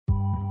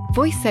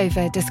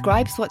VoiceOver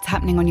describes what's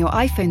happening on your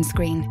iPhone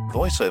screen,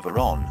 VoiceOver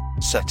on,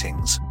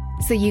 settings,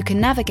 so you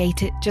can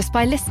navigate it just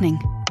by listening.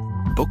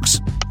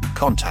 books,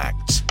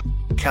 contacts,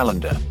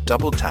 calendar,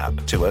 double tap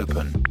to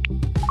open.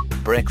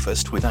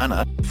 Breakfast with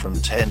Anna from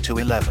 10 to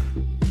 11.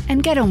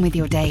 And get on with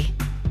your day.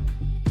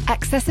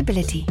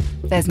 Accessibility.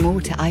 There's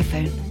more to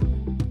iPhone.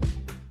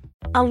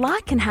 A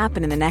lot can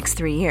happen in the next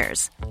 3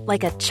 years.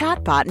 Like a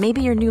chatbot may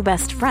be your new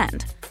best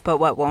friend. But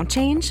what won't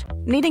change?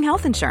 Needing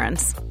health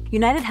insurance.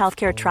 United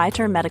Healthcare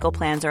Tri-Term Medical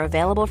Plans are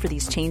available for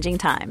these changing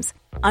times.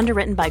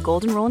 Underwritten by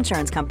Golden Rule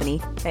Insurance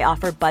Company, they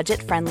offer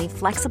budget-friendly,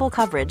 flexible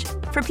coverage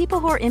for people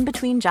who are in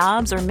between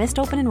jobs or missed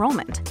open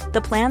enrollment.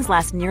 The plans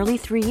last nearly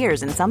 3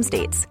 years in some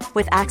states,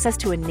 with access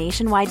to a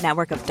nationwide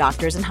network of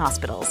doctors and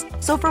hospitals.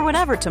 So for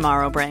whatever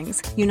tomorrow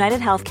brings, United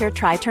Healthcare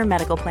Tri-Term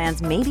Medical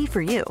Plans may be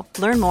for you.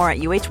 Learn more at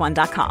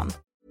uh1.com.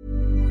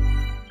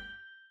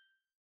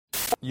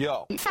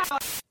 Yo,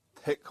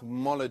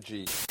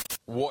 technology,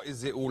 what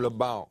is it all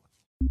about?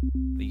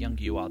 The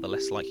younger you are, the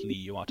less likely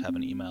you are to have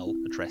an email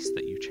address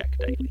that you check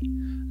daily.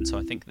 And so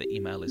I think that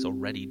email is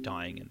already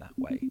dying in that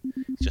way.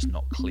 It's just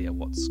not clear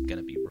what's going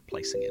to be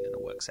replacing it in a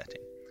work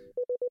setting.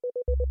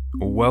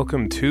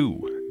 Welcome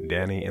to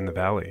Danny in the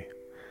Valley.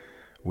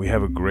 We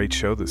have a great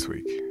show this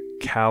week.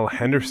 Cal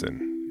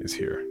Henderson is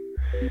here.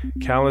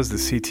 Cal is the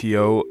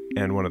CTO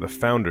and one of the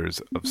founders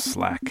of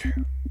Slack,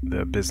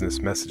 the business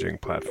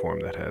messaging platform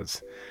that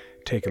has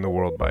taken the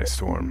world by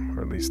storm,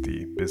 or at least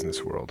the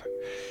business world.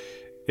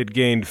 It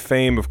gained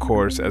fame, of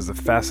course, as the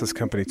fastest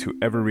company to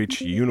ever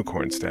reach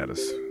unicorn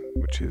status,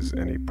 which is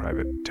any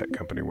private tech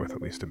company worth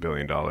at least $1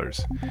 billion.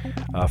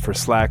 For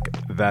Slack,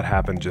 that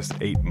happened just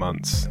 8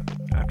 months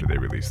after they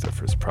released their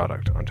first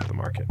product onto the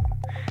market.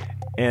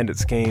 And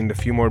it's gained a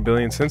few more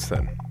billion since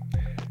then.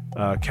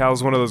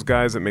 Cal's one of those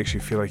guys that makes you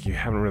feel like you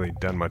haven't really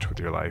done much with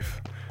your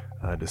life.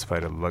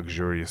 Despite a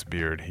luxurious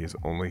beard, he is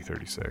only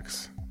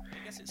 36.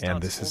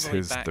 And this is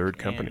his third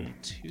company.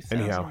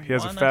 Anyhow, he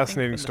has a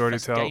fascinating story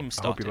to tell. I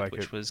hope you like it.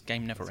 Which was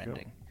Game Never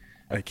Ending.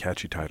 A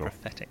catchy title.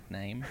 Prophetic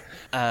name.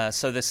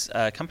 So this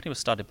company was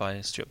started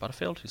by Stuart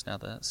Butterfield, who's now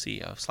the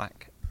CEO of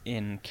Slack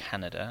in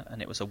Canada,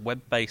 and it was a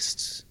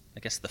web-based, I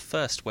guess the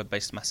first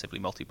web-based massively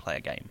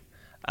multiplayer game.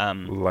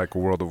 Like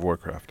World of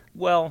Warcraft.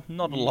 Well,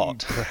 not a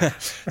lot.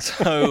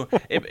 So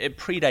it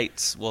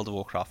predates World of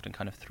Warcraft and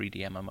kind of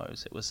 3D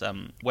MMOs. It was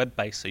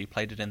web-based, so you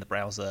played it in the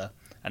browser,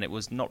 and it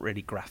was not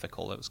really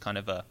graphical. It was kind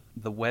of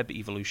the web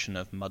evolution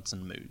of Muds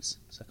and Moos,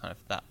 so kind of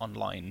that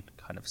online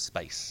kind of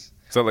space.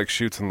 Is that like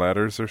Chutes and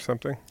Ladders or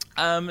something?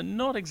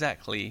 Not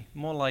exactly.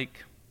 More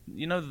like,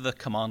 you know, the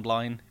command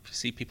line. If you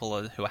see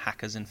people who are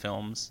hackers in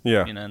films,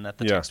 yeah, you know, and let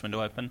the text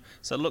window open.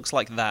 So it looks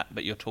like that,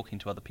 but you're talking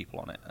to other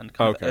people on it, and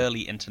kind of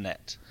early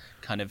internet,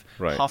 kind of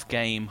half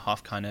game,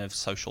 half kind of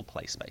social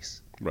play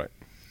space. Right.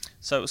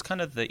 So it was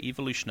kind of the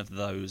evolution of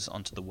those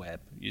onto the web,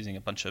 using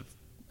a bunch of,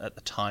 at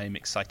the time,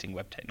 exciting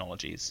web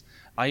technologies.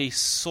 I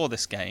saw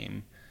this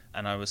game,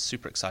 and I was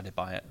super excited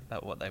by it,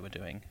 about what they were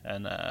doing,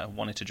 and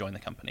wanted to join the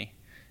company.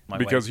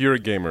 Because you're a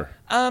gamer,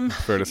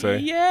 fair to say?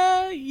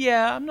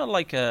 Yeah. I'm not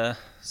like a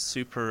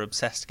super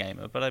obsessed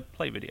gamer, but I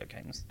play video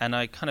games. And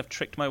I kind of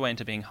tricked my way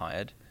into being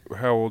hired.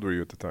 How old were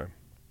you at the time?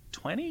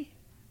 20?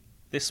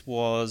 This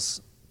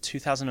was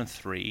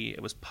 2003.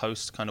 It was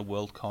post kind of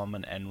WorldCom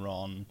and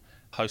Enron,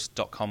 post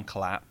 .com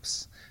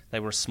collapse. They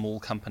were a small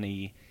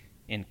company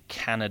in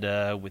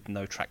Canada with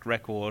no track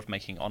record,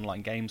 making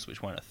online games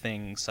which weren't a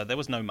thing, so there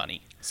was no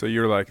money. So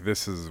you're like,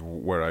 this is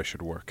where I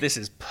should work. This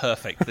is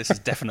perfect. This is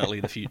definitely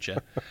the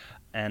future.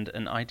 And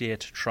an idea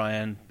to try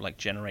and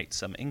generate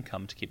some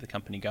income to keep the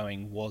company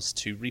going was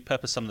to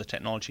repurpose some of the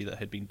technology that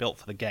had been built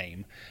for the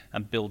game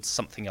and build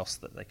something else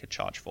that they could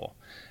charge for.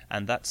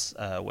 And that's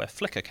where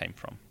Flickr came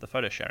from, the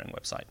photo sharing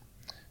website.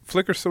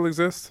 Flickr still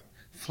exists?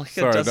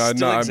 Flickr does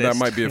still exist. That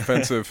might be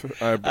offensive.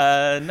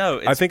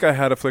 No. I think I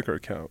had a Flickr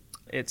account.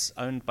 It's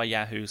owned by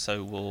Yahoo,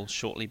 so will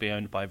shortly be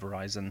owned by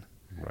Verizon.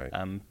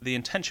 Right. The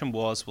intention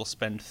was we'll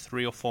spend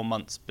 3 or 4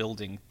 months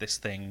building this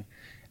thing,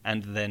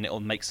 and then it'll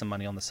make some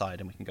money on the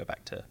side, and we can go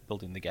back to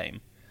building the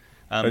game.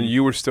 And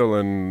you were still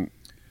in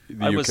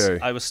the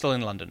UK? I was still in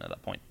London at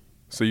that point.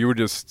 So you were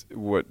just,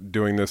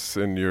 doing this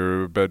in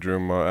your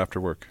bedroom after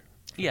work?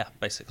 Yeah,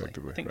 basically.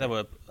 I think there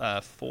were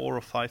 4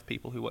 or 5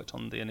 people who worked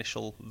on the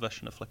initial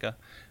version of Flickr,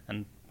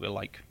 and we're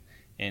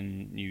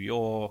in New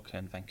York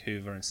and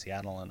Vancouver and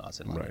Seattle, and I was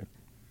in London. Right.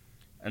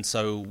 And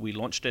so we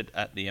launched it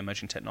at the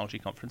Emerging Technology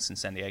Conference in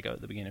San Diego at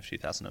the beginning of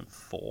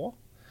 2004.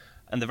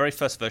 And the very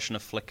first version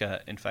of Flickr,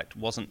 in fact,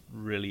 wasn't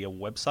really a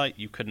website.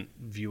 You couldn't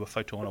view a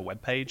photo on a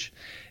web page.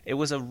 It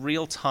was a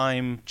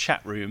real-time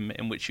chat room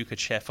in which you could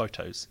share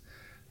photos.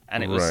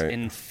 And it was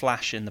in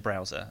Flash in the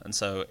browser. And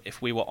so if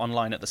we were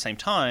online at the same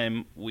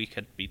time, we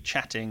could be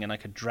chatting and I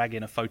could drag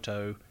in a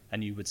photo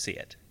and you would see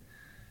it.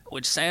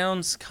 Which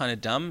sounds kind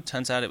of dumb.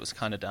 Turns out it was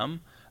kind of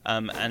dumb.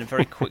 And it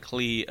very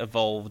quickly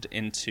evolved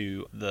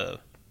into the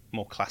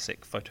more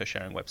classic photo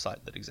sharing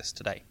website that exists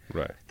today.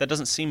 Right. That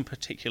doesn't seem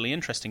particularly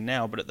interesting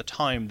now, but at the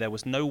time there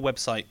was no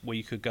website where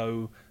you could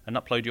go and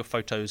upload your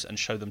photos and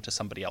show them to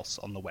somebody else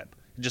on the web.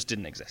 It just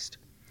didn't exist.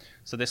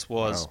 So this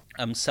was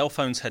cell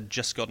phones had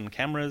just gotten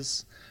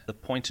cameras. The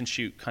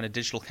point-and-shoot kind of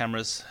digital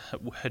cameras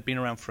had been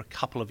around for a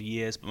couple of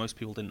years, but most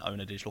people didn't own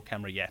a digital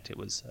camera yet. It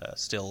was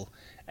still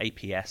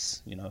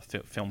APS,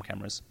 film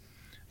cameras.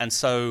 And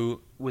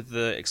so with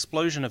the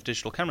explosion of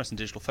digital cameras and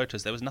digital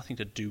photos, there was nothing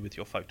to do with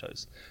your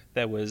photos.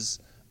 There was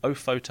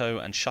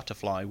Ophoto and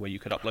Shutterfly where you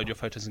could upload your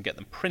photos and get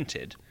them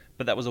printed,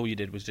 but that was all you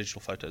did was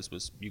digital photos,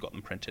 was you got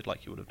them printed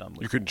like you would have done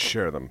with... You couldn't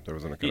share them. There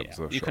wasn't a kind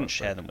of... You couldn't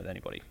share them with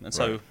anybody. And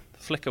so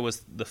Flickr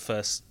was the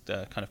first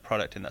kind of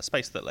product in that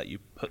space that let you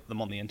put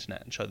them on the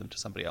internet and show them to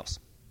somebody else.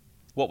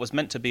 What was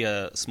meant to be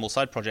a small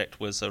side project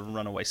was a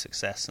runaway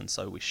success, and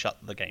so we shut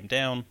the game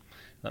down.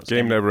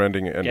 Game Never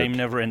Ending ended. Game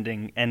Never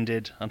Ending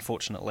ended,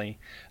 unfortunately,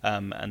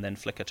 and then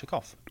Flickr took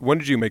off. When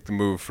did you make the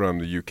move from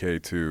the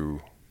UK to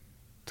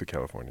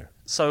California?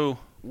 So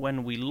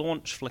when we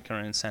launched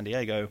Flickr in San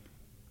Diego,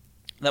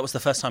 that was the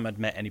first time I'd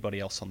met anybody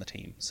else on the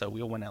team. So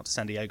we all went out to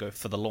San Diego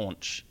for the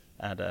launch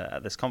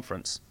at this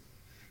conference,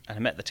 and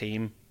I met the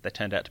team. They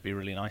turned out to be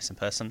really nice in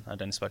person.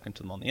 I'd only spoken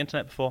to them on the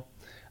internet before.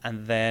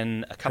 And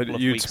then a couple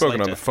of weeks later... You'd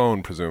spoken on the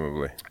phone,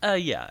 presumably.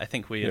 Yeah, I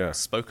think we had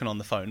spoken on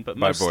the phone, but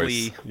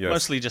mostly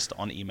just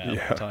on email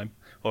at the time,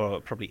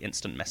 or probably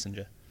instant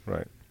messenger.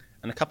 Right.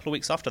 And a couple of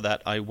weeks after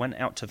that, I went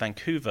out to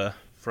Vancouver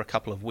for a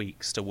couple of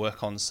weeks to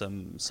work on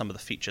some of the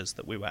features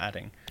that we were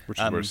adding. Which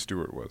is where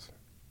Stuart was.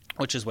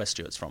 Which is where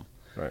Stuart's from.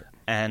 Right.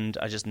 And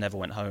I just never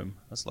went home.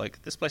 I was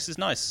like, this place is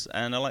nice,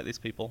 and I like these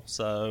people,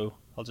 so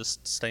I'll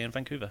just stay in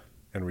Vancouver.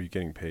 And were you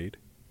getting paid?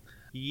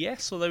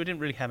 Yes, although we didn't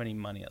really have any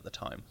money at the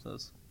time, so it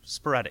was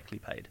sporadically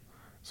paid.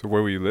 So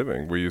where were you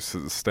living? Were you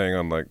staying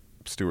on, like,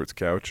 Stuart's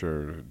couch,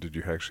 or did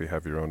you actually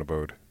have your own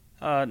abode?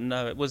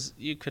 No, it was,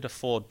 you could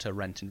afford to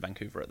rent in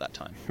Vancouver at that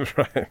time.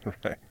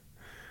 Right.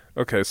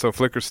 Okay, so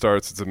Flickr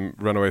starts, it's a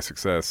runaway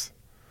success.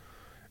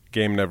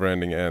 Game Never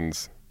Ending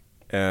ends,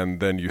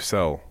 and then you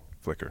sell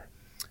Flickr.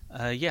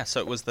 So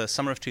it was the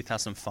summer of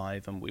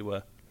 2005, and we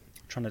were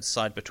trying to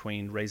decide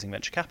between raising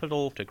venture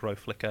capital to grow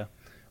Flickr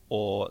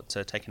or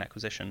to take an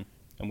acquisition,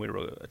 and we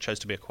chose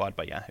to be acquired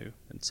by Yahoo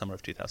in summer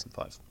of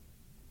 2005.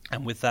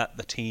 And with that,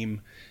 the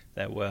team,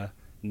 there were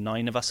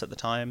 9 of us at the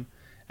time,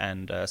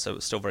 and so it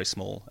was still very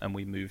small, and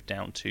we moved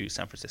down to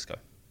San Francisco.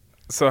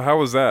 So how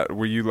was that?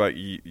 Were you like,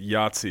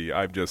 Yahtzee,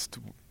 I've just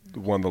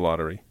won the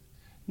lottery?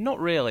 Not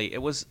really.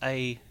 It was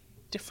a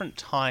different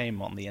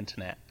time on the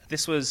internet.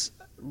 This was...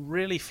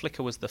 Really,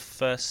 Flickr was the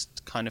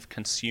first kind of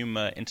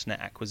consumer internet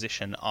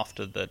acquisition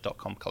after the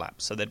dot-com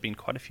collapse. So there'd been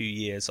quite a few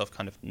years of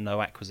kind of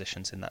no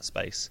acquisitions in that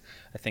space.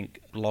 I think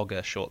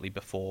Blogger shortly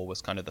before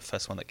was kind of the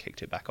first one that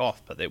kicked it back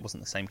off, but it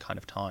wasn't the same kind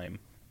of time.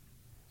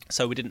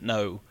 So we didn't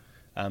know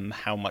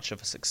how much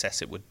of a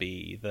success it would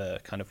be.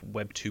 The kind of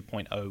Web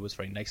 2.0 was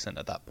very nascent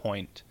at that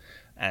point,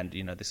 and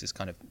this is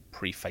kind of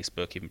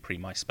pre-Facebook, even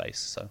pre-MySpace.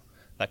 So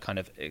that kind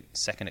of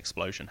second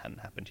explosion hadn't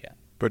happened yet.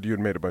 But you had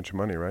made a bunch of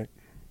money, right?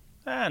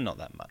 Not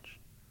that much.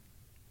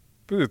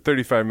 But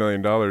 $35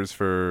 million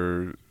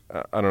for,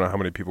 I don't know how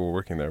many people were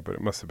working there, but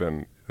it must have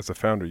been, as a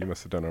founder, you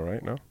must have done all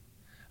right, no?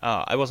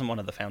 I wasn't one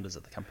of the founders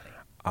of the company.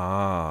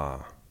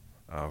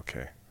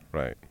 Okay,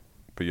 right.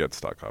 But you had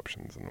stock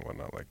options and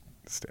whatnot, like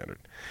standard.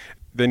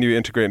 Then you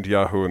integrate into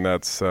Yahoo, and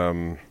that's,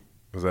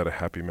 was that a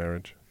happy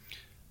marriage?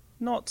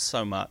 Not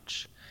so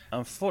much.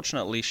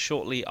 Unfortunately,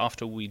 shortly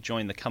after we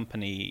joined the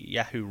company,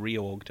 Yahoo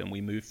reorged and we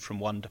moved from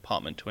one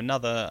department to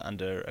another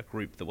under a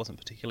group that wasn't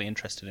particularly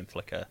interested in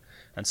Flickr.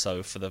 And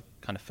so for the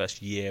kind of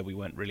first year, we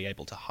weren't really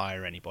able to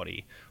hire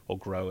anybody or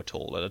grow at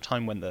all. At a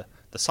time when the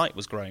site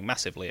was growing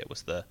massively, it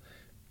was the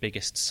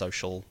biggest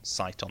social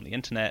site on the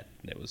internet.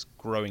 It was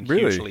growing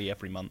hugely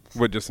every month.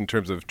 What, just in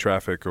terms of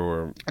traffic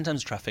or? In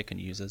terms of traffic and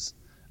users.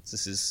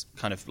 This is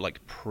kind of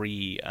like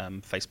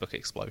pre-Facebook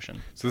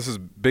explosion. So this is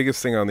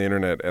biggest thing on the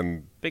internet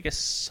and...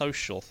 Biggest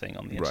social thing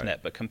on the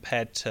internet, but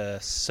compared to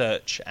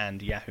search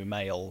and Yahoo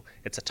Mail,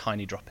 it's a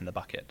tiny drop in the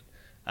bucket.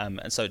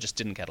 And so it just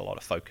didn't get a lot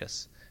of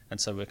focus. And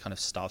so we're kind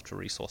of starved for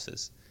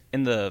resources.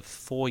 In the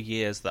 4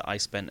 years that I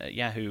spent at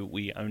Yahoo,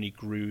 we only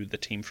grew the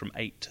team from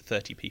 8 to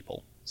 30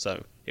 people.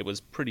 So it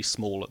was pretty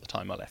small at the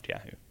time I left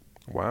Yahoo.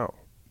 Wow.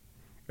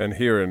 And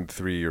here in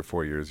 3 or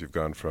 4 years, you've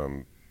gone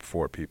from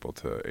 4 people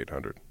to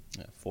 800.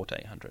 4 to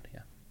 800,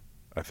 yeah.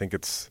 I think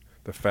it's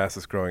the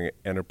fastest growing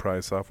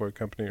enterprise software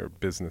company or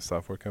business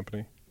software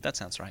company. That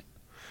sounds right.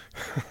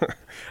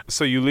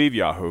 So you leave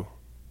Yahoo.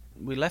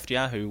 We left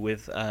Yahoo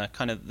with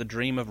kind of the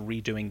dream of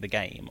redoing the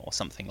game or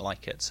something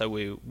like it. So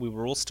we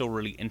were all still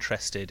really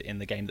interested in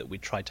the game that we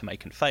tried to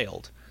make and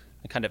failed.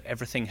 And kind of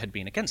everything had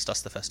been against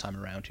us the first time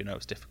around. It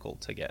was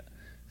difficult to get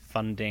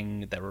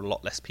funding. There were a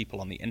lot less people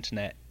on the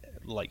internet.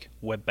 Like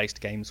web-based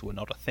games were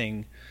not a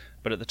thing.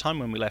 But at the time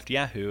when we left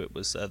Yahoo, it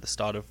was the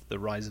start of the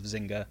rise of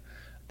Zynga.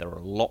 There were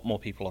a lot more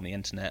people on the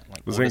internet.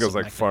 Like Zynga's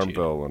like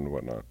Farmville and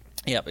whatnot.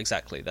 Yeah,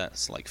 exactly.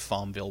 That's like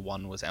Farmville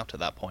 1 was out at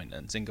that point,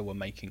 and Zynga were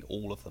making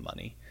all of the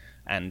money.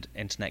 And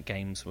internet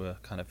games were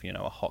kind of,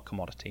 a hot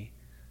commodity.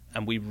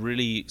 And we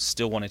really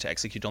still wanted to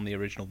execute on the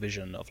original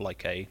vision of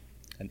like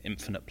an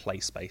infinite play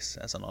space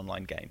as an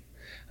online game.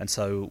 And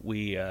so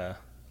we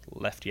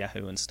left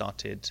Yahoo and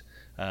started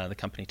the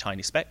company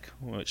Tiny Speck,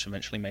 which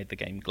eventually made the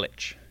game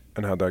Glitch.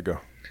 And how'd that go?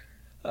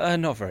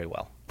 Not very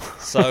well.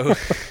 So,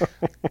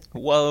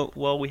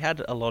 while we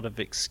had a lot of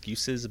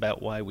excuses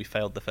about why we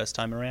failed the first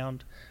time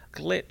around,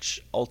 Glitch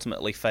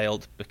ultimately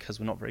failed because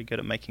we're not very good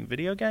at making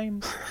video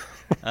games.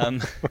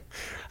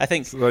 I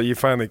think... So you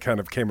finally kind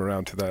of came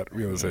around to that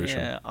realization.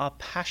 Yeah, our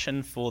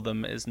passion for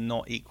them is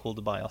not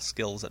equaled by our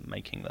skills at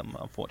making them,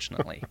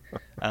 unfortunately.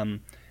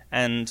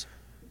 And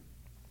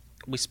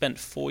we spent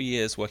 4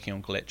 years working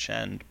on Glitch,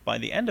 and by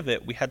the end of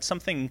it, we had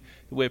something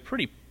we're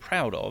pretty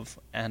proud of,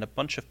 and a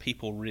bunch of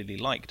people really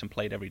liked and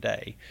played every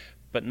day,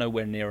 but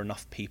nowhere near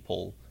enough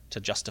people to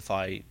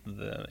justify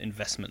the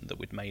investment that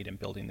we'd made in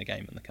building the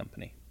game and the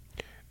company.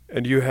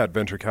 And you had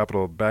venture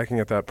capital backing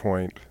at that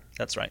point.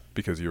 That's right.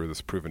 Because you were this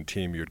proven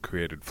team, you had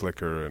created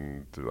Flickr,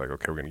 and they're like,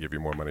 okay, we're going to give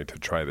you more money to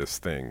try this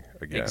thing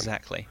again.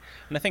 Exactly.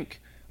 And I think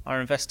our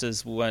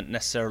investors weren't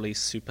necessarily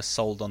super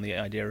sold on the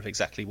idea of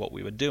exactly what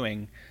we were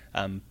doing,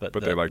 but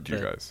they liked you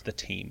guys. The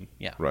team,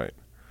 yeah. Right.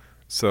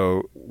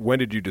 So when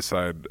did you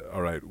decide,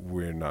 all right,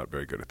 we're not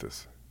very good at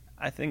this?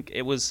 I think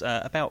it was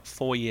about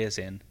 4 years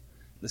in.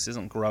 This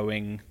isn't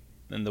growing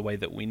in the way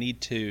that we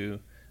need to.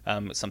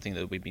 It's something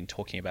that we've been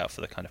talking about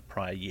for the kind of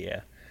prior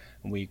year.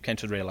 And we came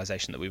to the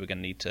realization that we were going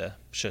to need to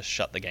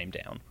shut the game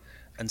down.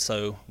 And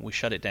so we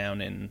shut it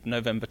down in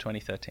November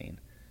 2013.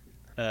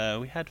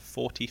 We had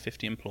 40,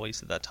 50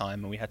 employees at that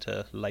time, and we had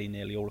to lay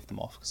nearly all of them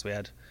off because we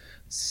had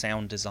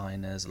sound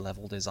designers,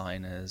 level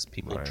designers,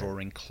 people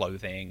drawing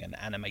clothing and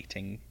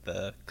animating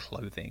the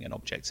clothing and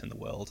objects in the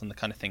world, and the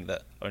kind of thing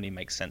that only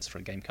makes sense for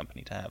a game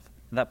company to have.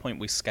 At that point,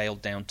 we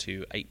scaled down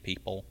to 8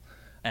 people,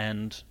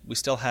 and we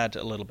still had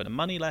a little bit of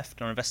money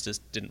left. Our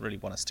investors didn't really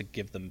want us to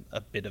give them a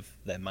bit of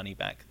their money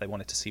back. They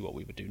wanted to see what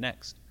we would do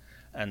next.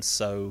 And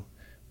so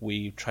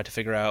we tried to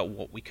figure out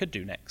what we could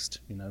do next,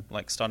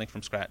 like starting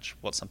from scratch,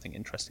 what's something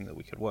interesting that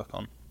we could work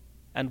on.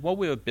 And while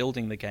we were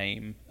building the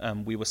game,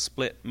 we were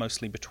split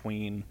mostly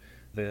between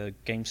the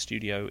game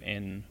studio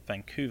in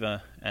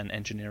Vancouver and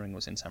engineering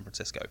was in San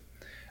Francisco.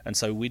 And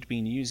so we'd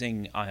been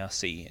using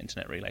IRC,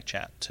 Internet Relay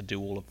Chat, to do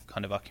all of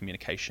kind of our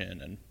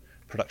communication and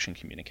production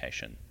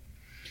communication.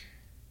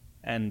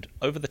 And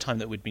over the time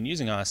that we'd been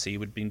using IRC,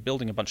 we'd been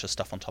building a bunch of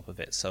stuff on top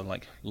of it. So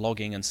like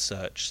logging and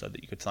search so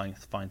that you could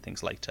find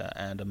things later,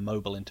 and a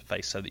mobile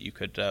interface so that you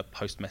could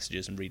post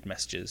messages and read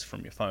messages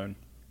from your phone.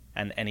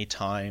 And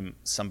anytime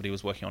somebody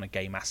was working on a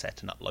game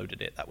asset and uploaded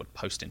it, that would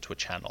post into a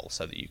channel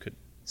so that you could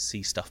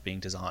see stuff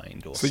being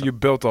designed. So you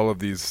built all of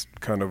these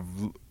kind of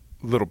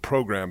little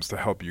programs to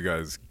help you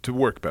guys to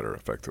work better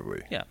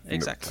effectively. Yeah,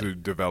 exactly. To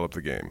develop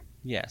the game.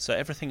 Yeah, so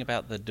everything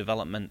about the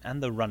development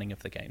and the running of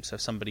the game. So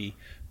if somebody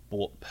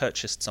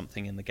purchased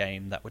something in the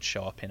game, that would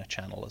show up in a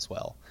channel as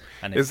well.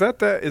 And is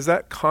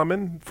that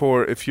common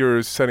for if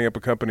you're setting up a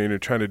company and you're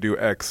trying to do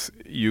X,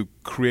 you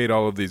create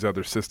all of these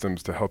other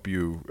systems to help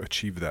you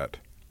achieve that?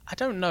 I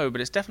don't know,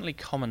 but it's definitely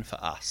common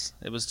for us.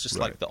 It was just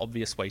like the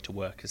obvious way to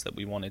work is that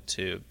we wanted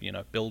to,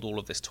 build all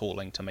of this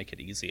tooling to make it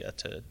easier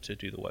to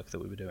do the work that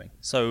we were doing.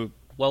 So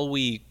while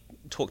we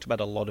talked about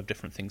a lot of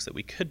different things that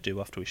we could do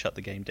after we shut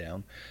the game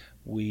down,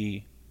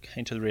 we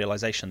came to the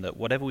realization that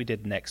whatever we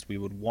did next, we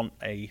would want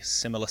a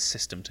similar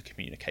system to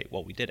communicate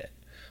while we did it.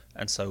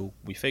 And so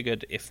we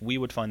figured if we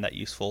would find that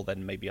useful,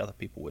 then maybe other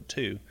people would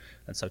too.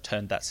 And so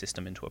turned that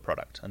system into a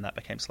product, and that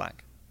became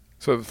Slack.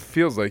 So it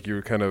feels like you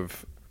were kind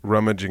of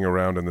rummaging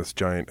around in this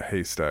giant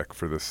haystack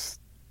for this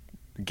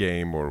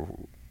game or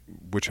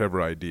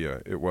whichever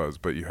idea it was,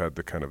 but you had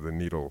the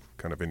needle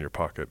kind of in your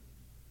pocket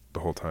the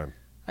whole time.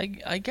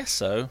 I guess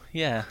so,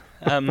 yeah.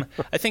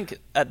 I think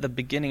at the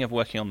beginning of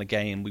working on the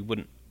game, we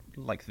wouldn't,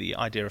 the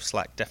idea of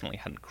Slack definitely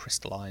hadn't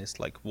crystallized,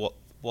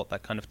 what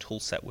that kind of tool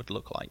set would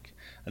look like.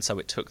 And so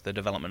it took the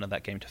development of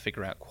that game to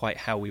figure out quite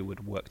how we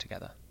would work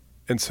together.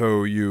 And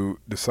so you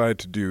decide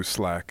to do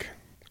Slack,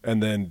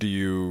 and then do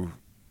you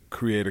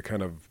create a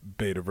kind of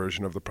beta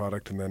version of the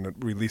product and then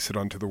release it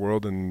onto the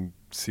world and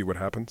see what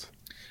happens?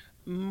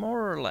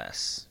 More or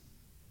less.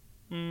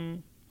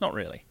 Not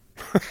really.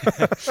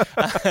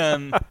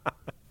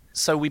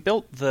 So we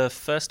built the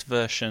first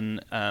version.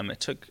 It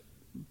took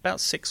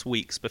about 6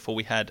 weeks before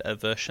we had a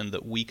version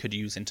that we could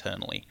use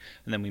internally,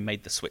 and then we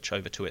made the switch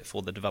over to it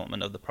for the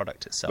development of the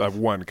product itself. That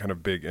one kind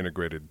of big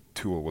integrated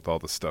tool with all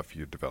the stuff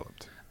you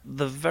developed.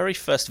 The very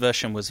first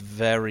version was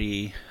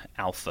very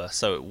alpha,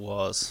 so it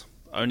was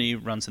only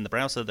runs in the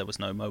browser, there was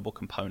no mobile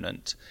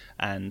component,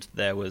 and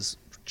there was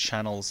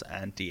channels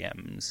and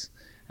DMs,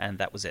 and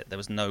that was it. There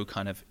was no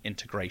kind of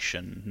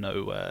integration,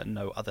 no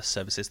other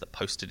services that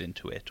posted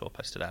into it or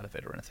posted out of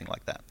it or anything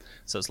like that.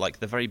 So it's like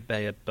the very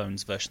bare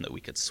bones version that we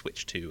could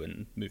switch to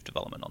and move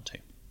development onto.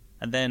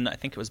 And then I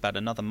think it was about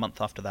another month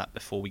after that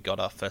before we got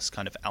our first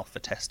kind of alpha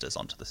testers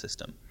onto the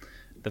system.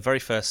 The very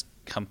first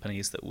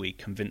companies that we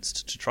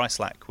convinced to try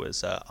Slack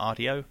was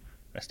Rdio,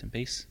 rest in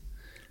peace.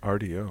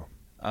 Rdio.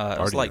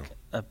 It was like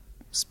a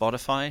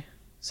Spotify.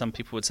 Some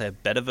people would say a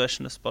better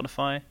version of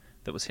Spotify.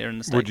 that was here in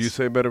the States. Would you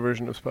say a better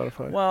version of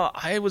Spotify? Well,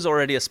 I was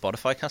already a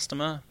Spotify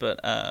customer, but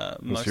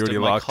most of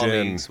my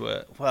colleagues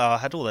were. Well, I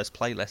had all those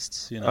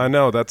playlists. You know. I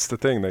know, that's the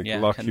thing. They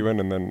lock you in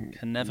and then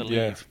can never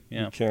leave.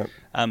 Yeah, you can't.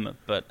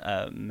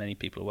 But many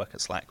people who work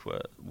at Slack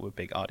were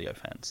big Rdio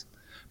fans.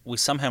 We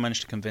somehow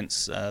managed to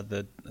convince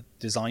the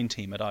design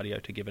team at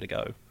Rdio to give it a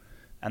go,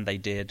 and they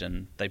did,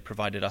 and they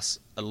provided us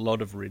a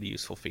lot of really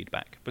useful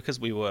feedback. Because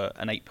we were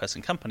an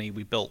 8-person company,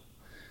 we built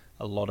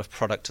a lot of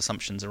product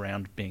assumptions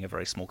around being a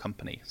very small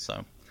company.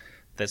 So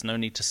there's no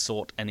need to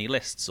sort any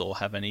lists or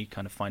have any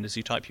kind of find as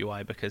you type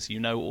UI, because you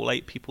know all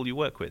 8 people you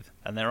work with,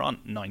 and there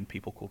aren't 9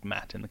 people called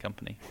Matt in the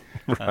company.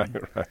 Right.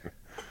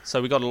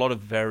 So we got a lot of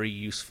very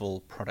useful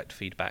product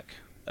feedback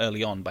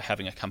early on by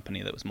having a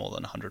company that was more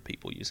than 100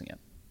 people using it.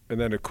 And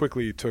then it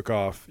quickly took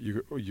off.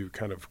 You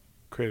kind of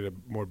created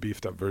a more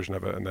beefed up version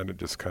of it, and then it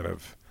just kind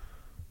of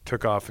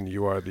took off, and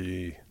you are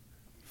the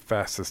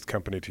fastest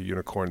company to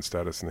unicorn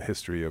status in the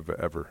history of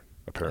ever,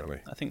 apparently.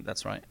 I think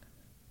that's right.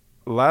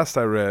 Last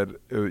I read,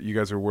 you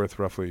guys are worth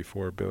roughly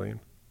 $4 billion.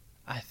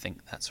 I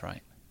think that's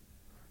right.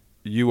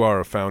 You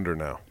are a founder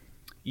now.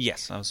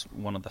 Yes, I was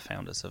one of the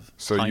founders of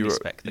So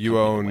TinySpec. you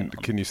own.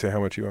 Can you say how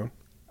much you own?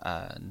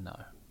 No.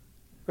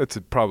 It's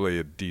probably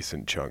a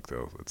decent chunk,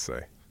 though. Let's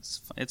say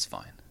it's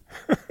fine.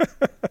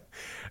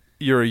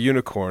 You're a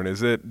unicorn.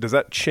 Does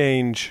that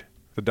change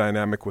the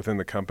dynamic within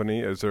the company?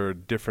 Is there a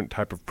different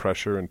type of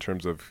pressure in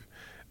terms of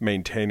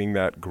maintaining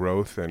that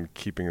growth and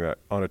keeping that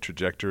on a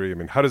trajectory? I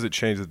mean, how does it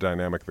change the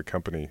dynamic of the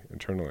company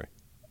internally?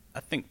 I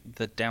think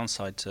the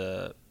downside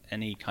to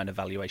any kind of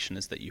valuation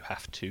is that you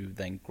have to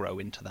then grow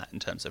into that in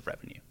terms of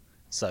revenue.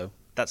 So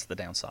that's the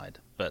downside.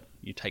 But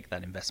you take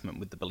that investment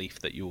with the belief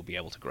that you will be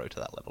able to grow to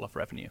that level of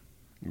revenue.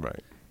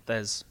 Right.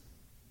 There's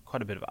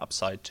quite a bit of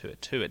upside to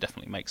it too. It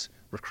definitely makes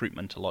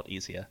recruitment a lot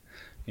easier.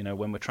 You know,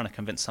 when we're trying to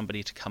convince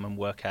somebody to come and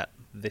work at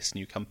this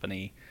new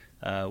company,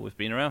 we've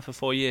been around for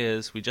 4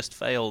 years, we just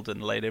failed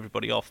and laid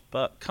everybody off,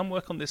 but come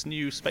work on this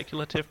new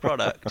speculative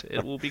product,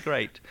 it will be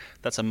great.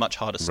 That's a much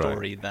harder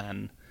story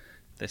than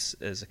this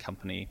is a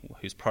company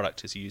whose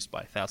product is used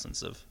by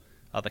thousands of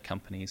other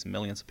companies,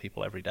 millions of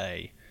people every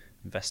day.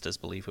 Investors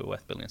believe we're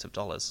worth billions of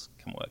dollars,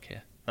 come work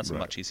here. That's a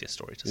much easier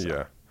story to sell.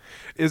 Yeah.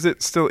 Is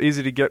it still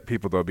easy to get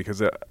people, though?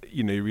 Because,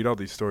 you read all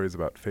these stories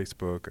about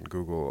Facebook and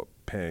Google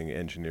paying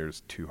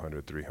engineers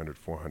 $200, $300,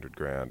 $400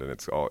 grand, and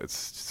it's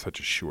such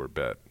a sure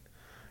bet.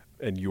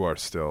 And you are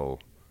still,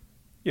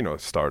 a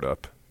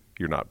startup.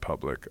 You're not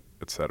public,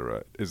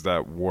 etc. Is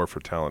that war for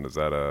talent? Is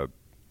that a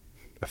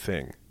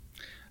thing?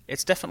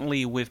 It's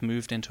definitely, we've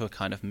moved into a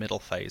kind of middle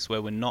phase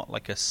where we're not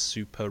like a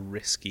super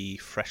risky,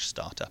 fresh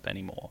startup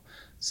anymore.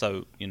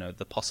 So,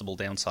 the possible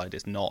downside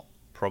is not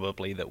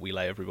probably that we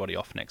lay everybody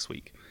off next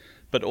week.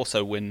 But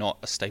also we're not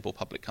a stable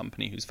public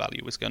company whose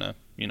value is going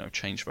to,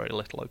 change very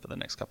little over the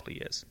next couple of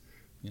years.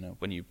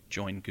 When you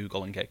join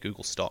Google and get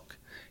Google stock,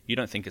 you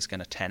don't think it's going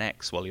to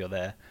 10x while you're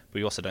there, but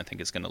you also don't think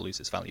it's going to lose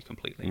its value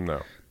completely.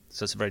 No.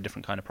 So it's a very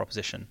different kind of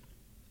proposition.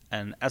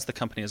 And as the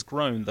company has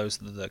grown,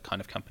 those are the kind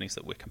of companies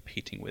that we're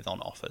competing with on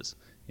offers.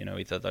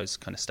 Either those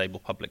kind of stable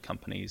public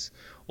companies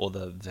or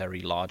the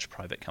very large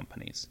private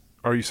companies.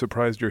 Are you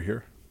surprised you're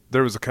here?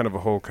 There was a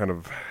whole kind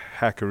of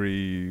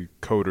hackery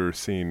coder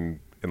scene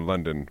in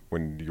London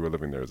when you were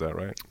living there. Is that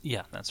right?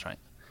 Yeah, that's right.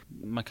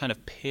 My kind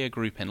of peer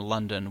group in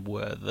London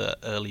were the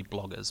early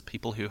bloggers,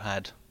 people who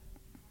had,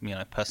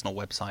 personal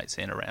websites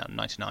in around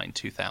 99,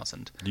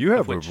 2000. You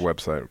have a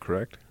website,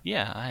 correct?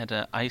 Yeah,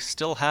 I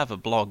still have a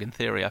blog in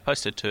theory. I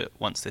posted to it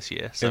once this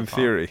year. So in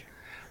theory.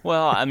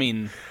 Well, I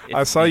mean,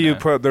 I saw you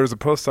put. There was a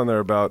post on there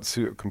about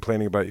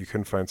complaining about you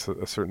couldn't find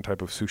a certain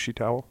type of sushi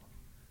towel.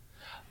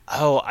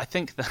 Oh, I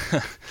think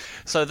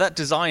so that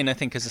design, I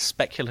think, is a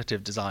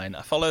speculative design.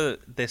 I follow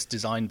this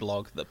design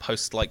blog that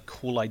posts like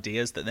cool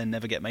ideas that then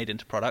never get made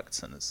into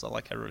products, and it's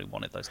like I really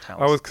wanted those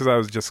towels. I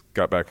was just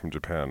got back from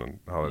Japan on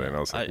holiday, and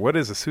I was like, what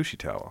is a sushi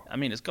towel? I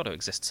mean, it's got to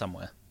exist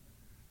somewhere.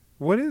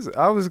 What is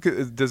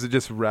it? Does it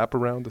just wrap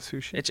around the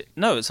sushi?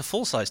 No, it's a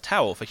full-size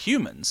towel for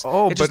humans.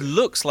 Oh, it just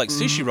looks like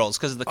sushi rolls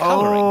because of the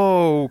coloring.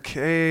 Oh,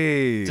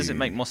 okay. Does it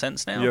make more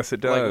sense now? Yes,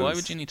 it does. Like, why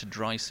would you need to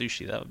dry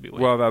sushi? That would be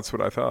weird. Well, that's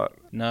what I thought.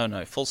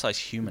 No, full-size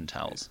human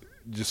towels.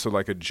 Just so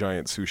like a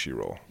giant sushi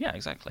roll. Yeah,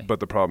 exactly.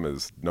 But the problem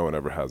is no one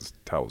ever has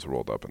towels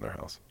rolled up in their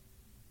house.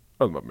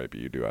 Or maybe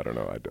you do. I don't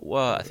know.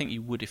 Well, I think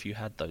you would if you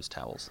had those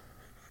towels.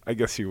 I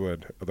guess you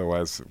would.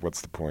 Otherwise, what's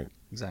the point?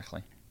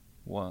 Exactly.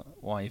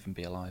 Why even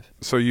be alive?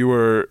 So you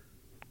were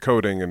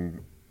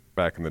coding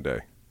back in the day.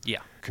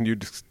 Yeah. Can you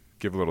just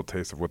give a little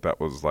taste of what that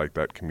was like,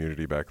 that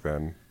community back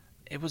then?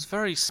 It was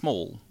very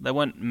small. There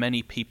weren't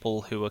many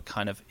people who were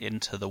kind of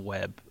into the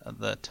web at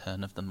the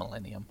turn of the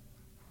millennium.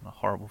 A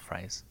horrible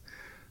phrase.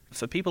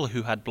 For people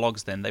who had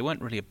blogs then, they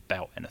weren't really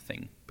about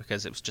anything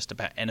because it was just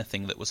about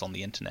anything that was on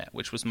the internet,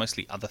 which was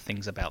mostly other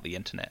things about the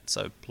internet.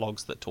 So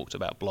blogs that talked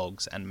about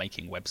blogs and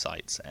making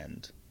websites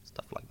and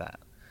stuff like that.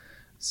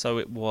 So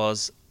it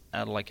was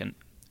like an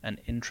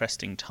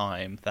interesting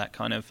time. That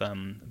kind of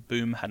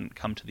boom hadn't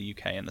come to the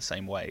UK in the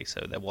same way,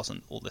 so there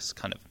wasn't all this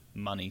kind of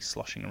money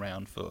sloshing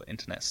around for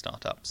internet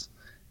startups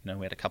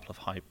We had a couple of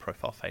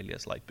high-profile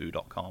failures like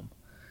Boo.com.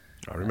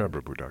 I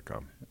remember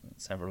Boo.com.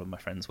 Several of my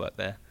friends worked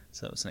there,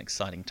 so it was an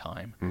exciting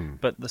time.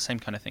 But the same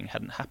kind of thing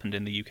hadn't happened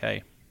in the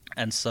UK.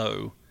 And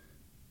so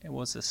it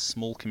was a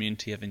small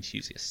community of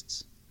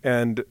enthusiasts.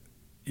 And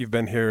you've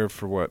been here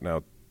for what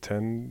now,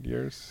 10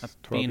 years?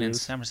 I've 12 been in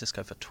years? San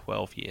Francisco for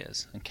 12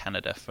 years and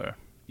Canada for a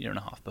year and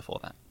a half before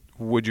that.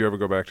 Would you ever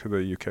go back to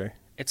the UK?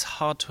 It's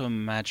hard to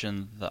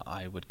imagine that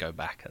I would go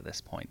back at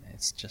this point.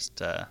 It's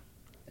just,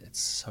 it's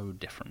so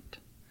different.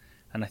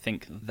 And I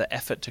think the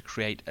effort to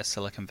create a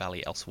Silicon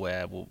Valley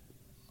elsewhere will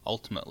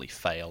ultimately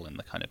fail in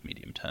the kind of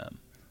medium term,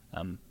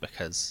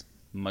 because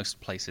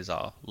most places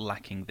are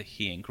lacking the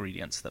key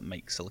ingredients that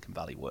make Silicon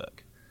Valley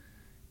work,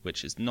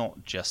 which is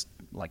not just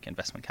like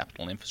investment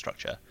capital and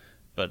infrastructure,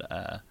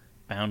 but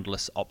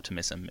boundless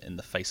optimism in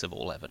the face of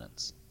all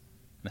evidence.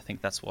 And I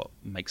think that's what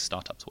makes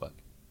startups work.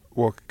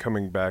 Well,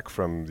 coming back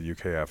from the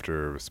UK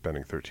after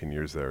spending 13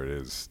 years there,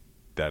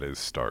 that is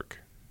stark.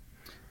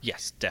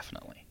 Yes,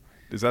 definitely.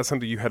 Is that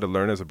something you had to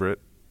learn as a Brit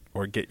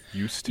or get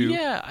used to?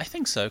 Yeah, I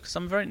think so, because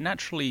I'm very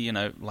naturally,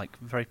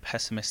 very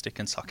pessimistic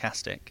and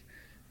sarcastic.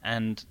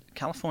 And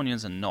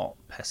Californians are not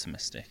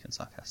pessimistic and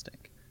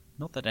sarcastic.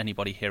 Not that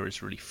anybody here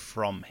is really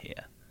from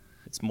here.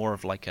 It's more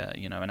of like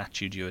an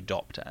attitude you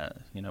adopt,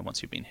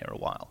 once you've been here a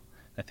while.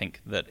 I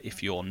think that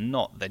if you're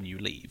not, then you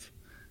leave.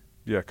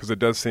 Yeah, because it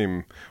does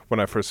seem, when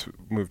I first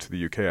moved to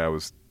the UK, I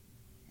was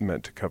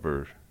meant to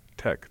cover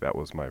tech. That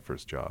was my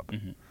first job.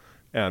 Mm-hmm.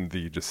 And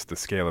the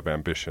scale of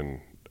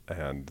ambition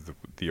and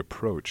the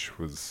approach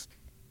was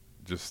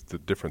just, the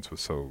difference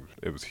was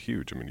it was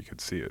huge. I mean, you could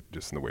see it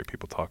just in the way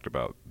people talked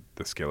about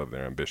the scale of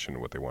their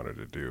ambition, what they wanted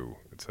to do,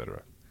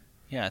 etc.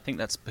 Yeah, I think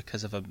that's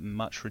because of a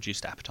much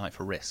reduced appetite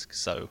for risk.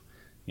 So,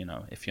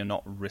 if you're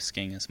not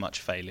risking as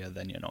much failure,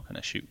 then you're not going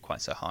to shoot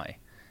quite so high.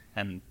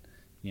 And,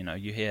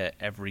 you hear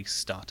every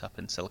startup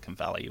in Silicon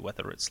Valley,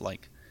 whether it's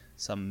like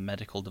some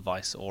medical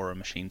device or a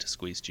machine to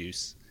squeeze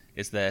juice,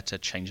 is there to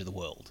change the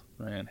world.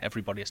 Right? And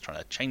everybody is trying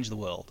to change the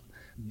world.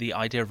 The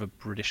idea of a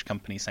British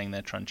company saying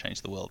they're trying to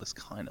change the world is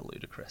kind of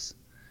ludicrous.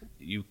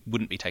 You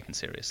wouldn't be taken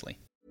seriously.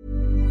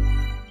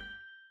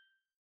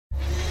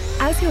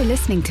 As you're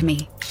listening to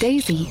me,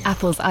 Daisy,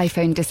 Apple's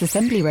iPhone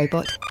disassembly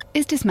robot,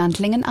 is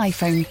dismantling an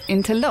iPhone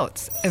into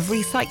lots of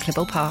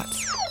recyclable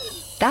parts.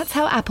 That's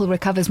how Apple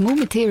recovers more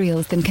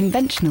materials than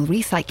conventional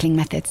recycling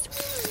methods.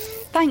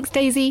 Thanks,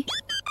 Daisy.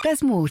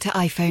 There's more to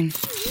iPhone.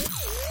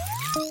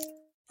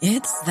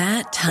 It's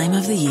that time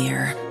of the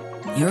year.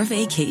 Your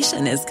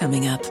vacation is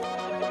coming up.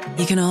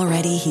 You can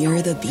already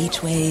hear the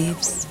beach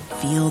waves,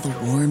 feel the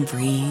warm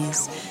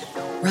breeze,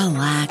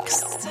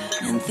 relax,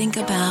 and think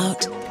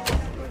about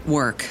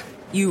work.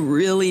 You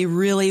really,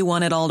 really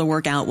want it all to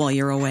work out while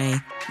you're away.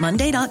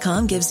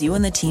 Monday.com gives you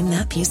and the team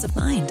that peace of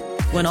mind.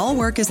 When all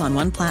work is on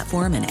one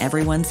platform and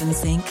everyone's in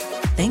sync,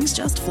 things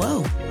just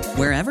flow.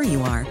 Wherever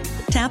you are,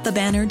 tap the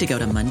banner to go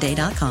to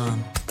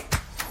Monday.com.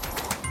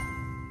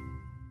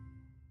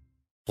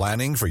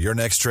 Planning for your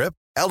next trip?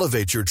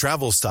 Elevate your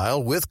travel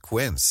style with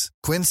Quince.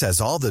 Quince has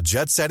all the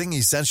jet-setting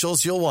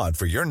essentials you'll want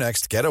for your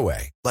next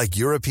getaway, like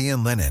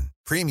European linen,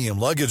 premium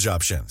luggage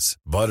options,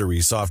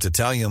 buttery soft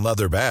Italian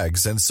leather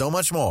bags, and so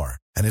much more.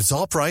 And it's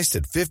all priced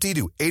at 50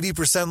 to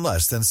 80%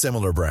 less than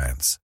similar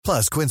brands.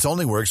 Plus, Quince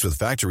only works with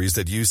factories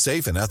that use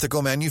safe and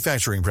ethical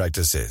manufacturing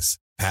practices.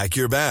 Pack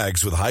your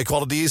bags with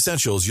high-quality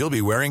essentials you'll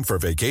be wearing for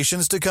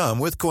vacations to come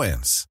with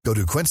Quince. Go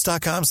to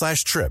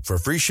quince.com/trip for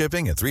free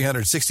shipping and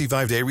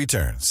 365-day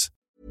returns.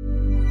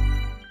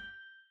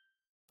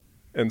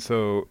 And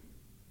so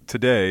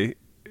today,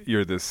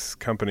 you're this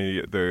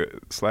company, the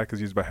Slack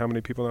is used by how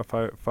many people now?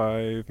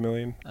 5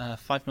 million?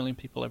 5 million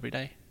people every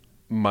day.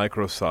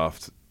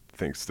 Microsoft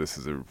thinks this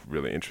is a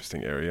really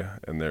interesting area,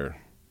 and they're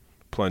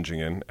plunging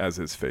in, as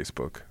is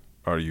Facebook.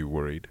 Are you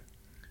worried?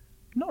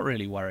 Not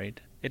really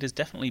worried. It has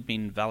definitely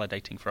been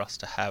validating for us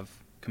to have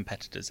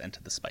competitors enter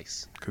the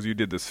space. Because you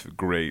did this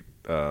great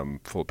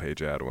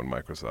full-page ad when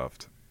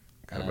Microsoft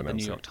kind of announced the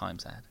New York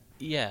Times ad.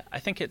 Yeah, I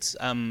think it's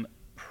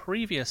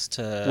previous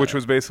to... Which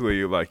was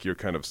basically like your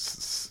kind of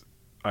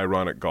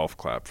ironic golf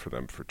clap for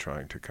them for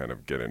trying to kind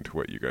of get into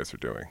what you guys are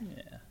doing.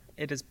 Yeah.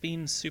 It has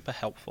been super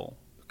helpful,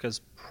 because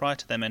prior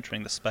to them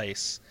entering the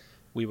space,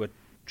 we were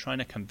trying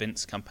to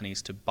convince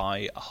companies to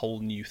buy a whole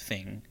new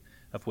thing,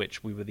 of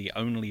which we were the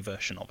only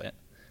version of it.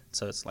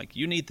 So it's like,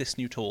 you need this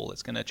new tool.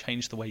 It's going to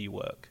change the way you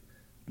work.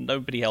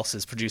 Nobody else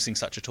is producing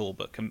such a tool,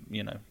 but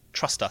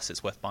trust us,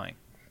 it's worth buying.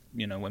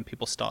 When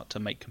people start to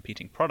make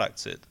competing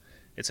products,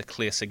 it's a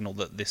clear signal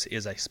that this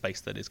is a space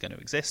that is going to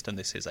exist, and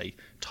this is a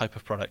type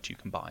of product you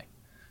can buy.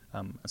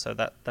 And so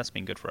that's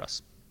been good for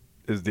us.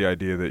 Is the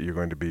idea that you're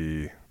going to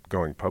be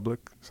going public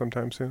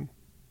sometime soon?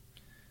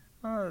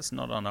 It's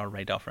not on our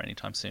radar for any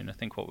time soon. I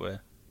think what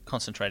we're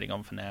concentrating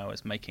on for now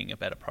is making a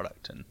better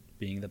product and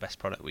being the best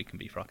product we can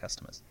be for our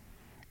customers.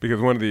 Because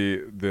one of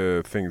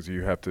the things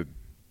you have to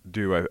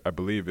do, I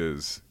believe,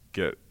 is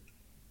get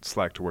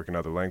Slack to work in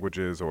other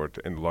languages or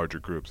in larger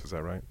groups. Is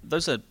that right?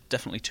 Those are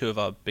definitely two of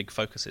our big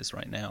focuses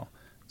right now.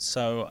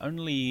 So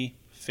only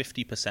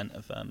 50%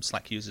 of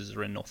Slack users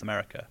are in North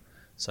America.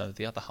 So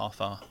the other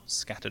half are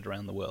scattered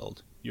around the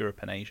world, Europe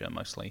and Asia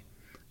mostly.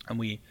 And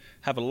we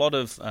have a lot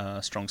of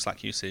strong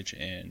Slack usage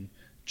in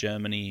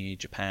Germany,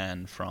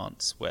 Japan,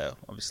 France, where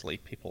obviously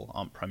people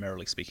aren't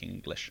primarily speaking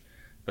English.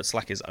 But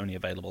Slack is only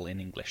available in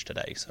English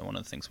today, so one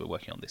of the things we're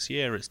working on this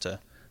year is to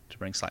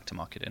bring Slack to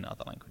market in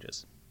other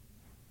languages.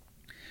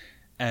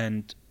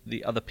 And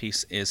the other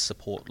piece is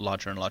support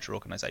larger and larger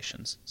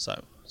organizations.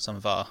 So some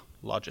of our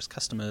largest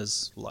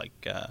customers,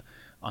 like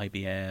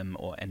IBM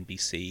or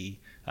NBC,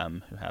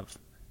 who have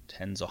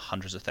tens or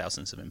hundreds of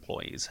thousands of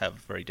employees, have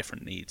very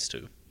different needs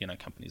to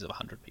companies of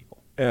 100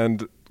 people. And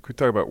could we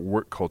talk about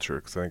work culture?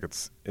 Because I think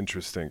it's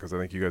interesting, because I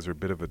think you guys are a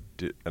bit of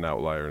an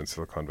outlier in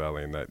Silicon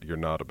Valley in that you're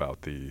not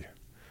about the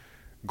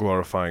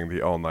glorifying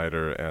the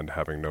all-nighter and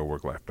having no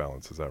work-life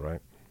balance. Is that right?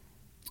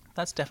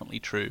 That's definitely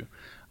true.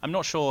 I'm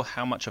not sure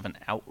how much of an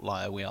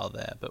outlier we are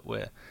there, but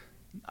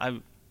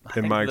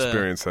in my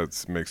experience,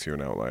 that makes you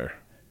an outlier.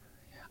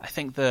 I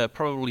think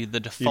probably the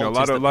default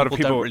is that people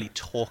don't really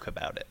talk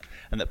about it,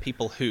 and that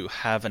people who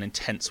have an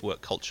intense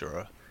work culture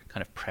are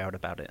kind of proud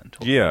about it and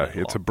talk about it. Yeah,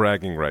 it's a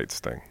bragging rights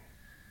thing.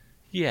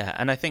 Yeah,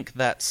 and I think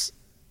that's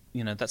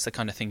the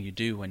kind of thing you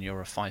do when you're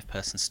a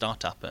 5-person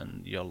startup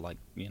and you're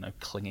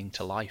clinging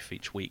to life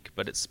each week.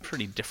 But it's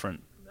pretty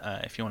different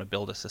if you want to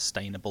build a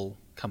sustainable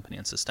company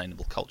and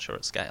sustainable culture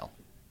at scale.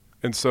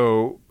 And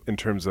so, in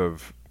terms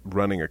of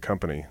running a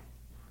company,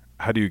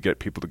 how do you get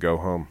people to go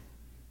home?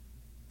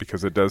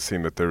 Because it does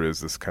seem that there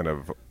is this kind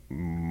of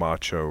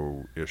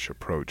macho-ish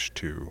approach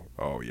to,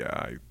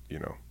 I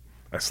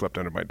slept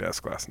under my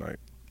desk last night.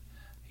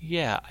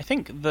 Yeah, I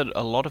think that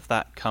a lot of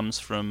that comes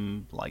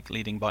from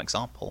leading by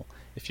example.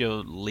 If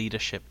your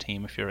leadership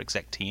team, if your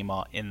exec team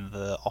are in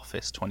the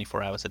office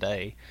 24 hours a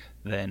day,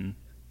 then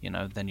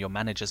your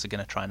managers are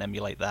going to try and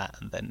emulate that,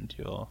 and then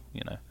your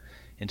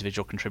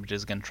individual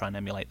contributors are going to try and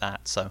emulate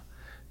that. So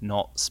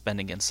not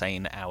spending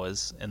insane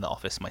hours in the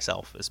office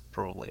myself is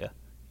probably a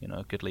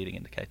good leading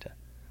indicator.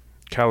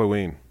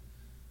 Halloween.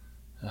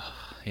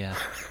 Yeah.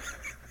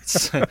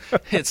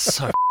 It's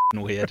so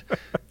weird.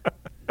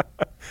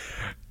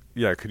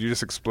 Yeah, could you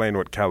just explain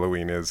what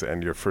Halloween is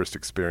and your first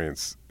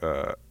experience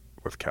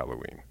with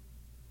Halloween?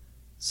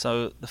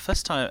 So the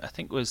first time, I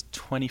think, was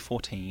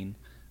 2014.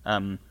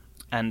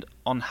 And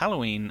on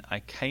Halloween,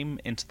 I came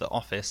into the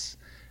office,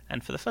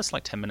 and for the first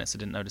 10 minutes, I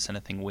didn't notice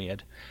anything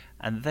weird.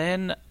 And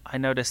then I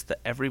noticed that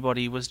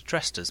everybody was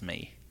dressed as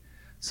me.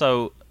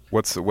 So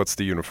what's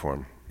the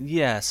uniform?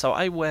 Yeah, so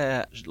I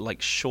wear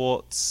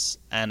shorts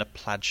and a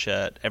plaid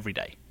shirt every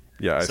day.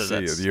 Yeah, I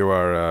see. You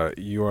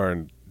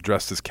are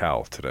dressed as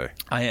Cal today.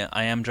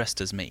 I am dressed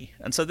as me.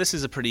 And so this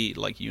is a pretty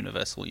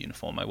universal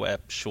uniform. I wear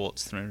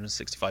shorts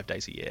 365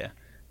 days a year,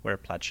 wear a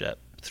plaid shirt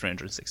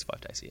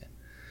 365 days a year,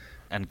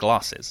 and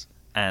glasses.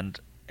 And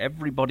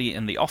everybody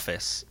in the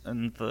office,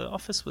 and the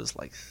office was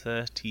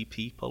 30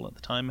 people at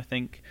the time, I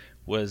think,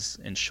 was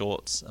in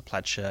shorts, a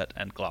plaid shirt,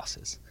 and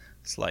glasses.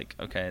 It's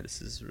okay,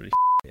 this is really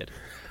weird.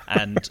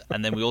 And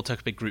then we all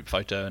took a big group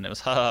photo, and it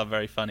was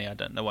very funny. I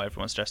don't know why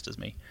everyone's dressed as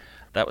me.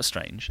 That was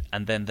strange.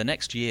 And then the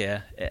next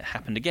year, it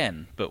happened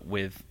again, but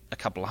with a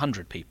couple of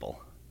 100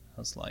 people.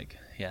 I was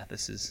yeah,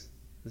 this is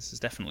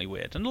definitely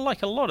weird. And a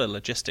lot of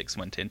logistics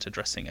went into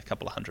dressing a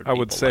couple of 100 people. I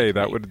would say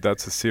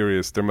that's a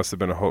serious. There must have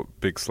been a whole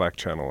big Slack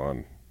channel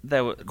on.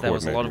 There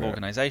was a lot of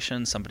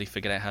organization. Somebody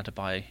figured out how to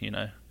buy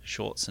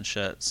shorts and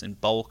shirts in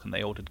bulk, and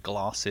they ordered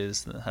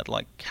glasses that had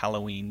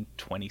Halloween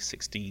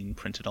 2016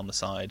 printed on the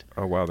side.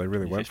 Oh wow, they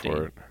really went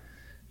for it.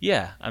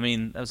 Yeah, I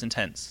mean, that was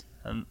intense.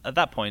 And at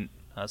that point,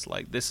 I was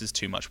this is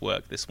too much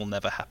work. This will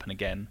never happen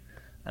again.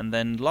 And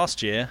then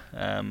last year,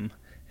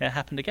 it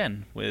happened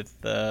again with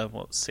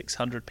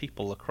 600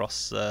 people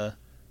across 5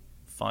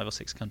 or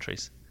 6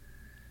 countries.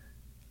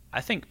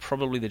 I think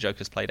probably the joke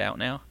has played out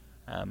now.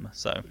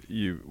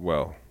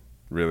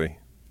 Really?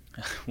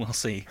 We'll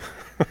see.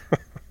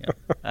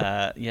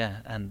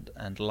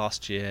 And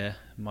last year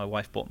my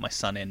wife brought my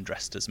son in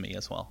dressed as me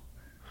as well.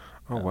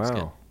 Oh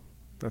wow,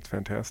 that's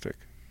fantastic.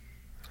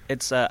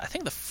 It's I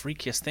think the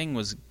freakiest thing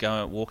was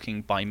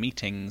walking by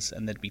meetings,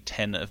 and there'd be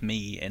 10 of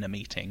me in a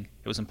meeting.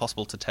 It was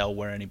impossible to tell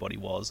where anybody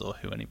was or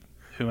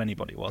who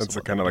anybody was. It's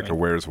kind of like a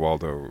Where's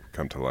Waldo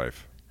come to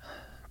life.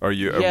 Are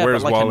you? Yeah,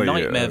 Where's but Wally? A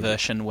nightmare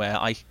version where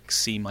I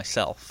see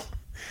myself.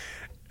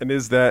 And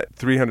is that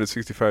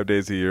 365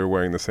 days a year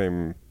wearing the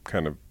same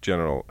kind of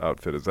general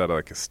outfit? Is that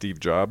a Steve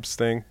Jobs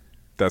thing?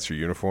 That's your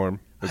uniform?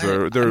 Is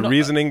there a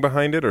reasoning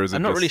behind it, or is it?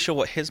 I'm not really sure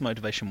what his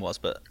motivation was,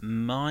 but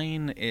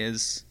mine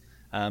is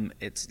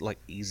it's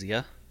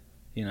easier.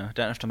 I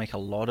don't have to make a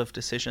lot of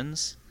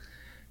decisions.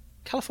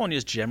 California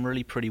is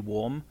generally pretty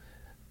warm.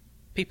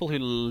 People who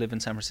live in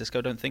San Francisco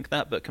don't think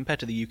that, but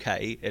compared to the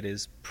UK, it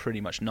is pretty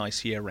much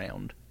nice year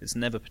round. It's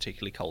never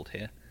particularly cold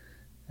here.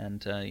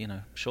 And,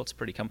 shorts are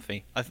pretty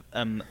comfy. I've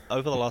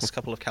over the last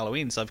couple of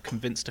Halloweens, I've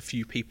convinced a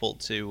few people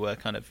to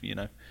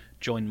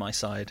join my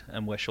side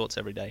and wear shorts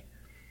every day.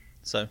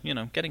 So,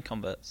 getting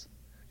converts.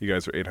 You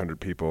guys are 800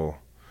 people.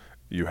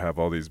 You have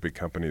all these big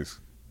companies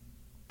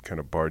kind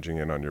of barging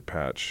in on your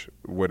patch.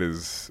 What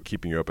is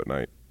keeping you up at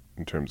night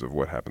in terms of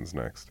what happens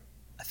next?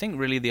 I think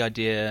really the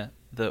idea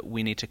that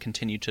we need to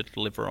continue to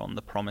deliver on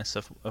the promise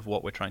of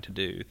what we're trying to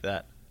do,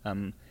 that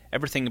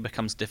everything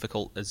becomes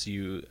difficult as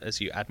you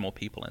add more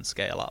people and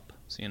scale up.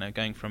 So,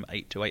 going from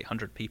 8 to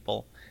 800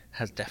 people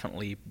has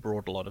definitely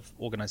brought a lot of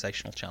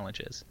organizational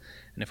challenges.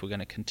 And if we're going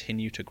to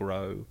continue to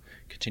grow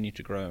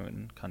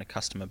in kind of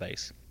customer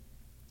base,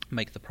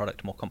 make the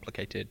product more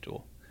complicated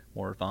or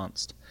more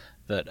advanced,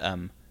 that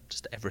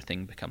just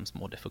everything becomes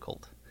more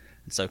difficult.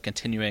 And so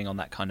continuing on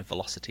that kind of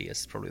velocity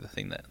is probably the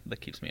thing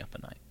that keeps me up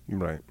at night.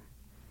 Right.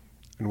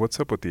 And what's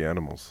up with the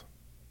animals?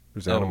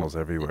 There's animals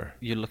everywhere.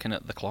 You're looking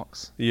at the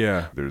clocks?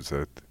 Yeah. There's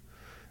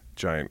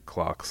giant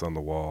clocks on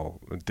the wall,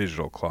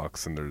 digital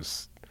clocks, and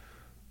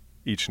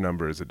each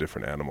number is a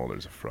different animal.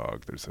 There's a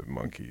frog, there's a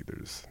monkey,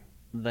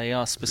 They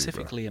are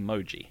specifically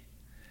emoji.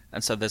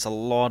 And so there's a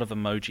lot of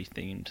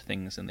emoji-themed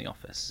things in the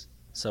office.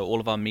 So all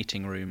of our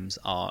meeting rooms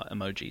are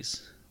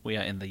emojis. We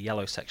are in the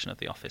yellow section of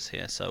the office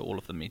here, so all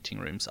of the meeting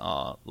rooms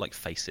are like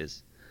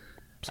faces.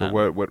 So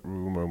what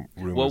room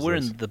well, is we're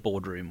this? in the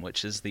boardroom,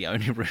 which is the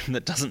only room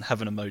that doesn't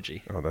have an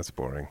emoji. Oh, that's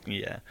boring.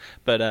 Yeah.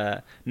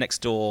 But next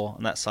door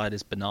on that side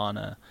is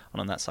banana, and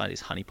on that side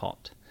is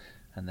honeypot.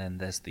 And then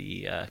there's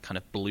the kind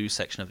of blue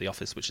section of the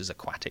office, which is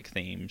aquatic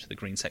themed, the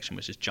green section,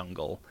 which is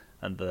jungle,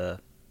 and the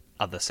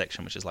other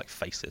section, which is like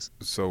faces.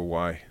 So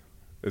why?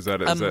 Is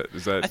that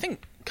I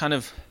think kind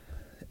of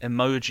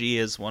emoji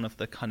is one of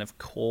the kind of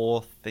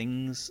core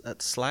things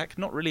at Slack.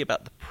 Not really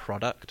about the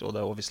product,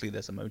 although obviously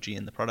there's emoji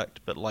in the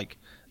product, but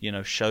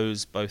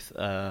shows both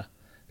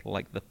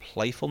like the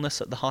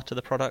playfulness at the heart of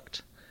the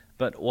product,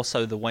 but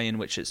also the way in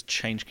which it's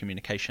changed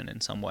communication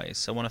in some ways.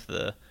 So one of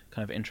the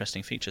kind of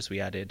interesting features we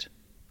added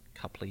a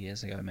couple of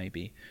years ago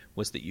maybe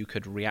was that you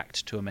could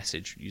react to a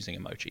message using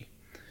emoji.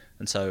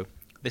 And so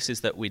this is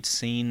that we'd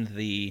seen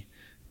the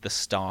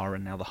star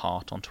and now the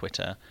heart on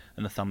Twitter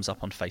and the thumbs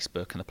up on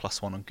Facebook and the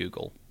 +1 on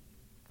Google.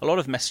 A lot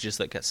of messages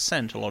that get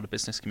sent, a lot of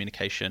business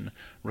communication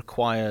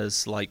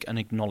requires like an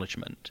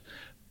acknowledgement.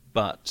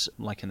 But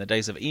like in the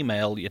days of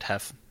email, you'd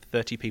have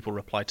 30 people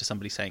reply to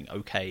somebody saying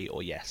okay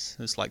or yes.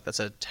 It's like that's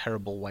a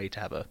terrible way to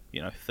have a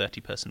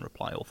 30-person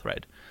reply all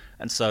thread.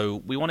 And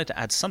so we wanted to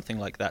add something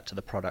like that to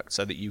the product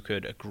so that you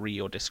could agree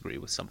or disagree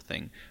with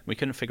something. We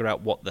couldn't figure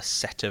out what the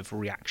set of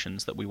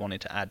reactions that we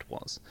wanted to add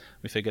was.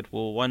 We figured,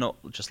 well, why not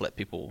just let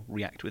people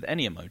react with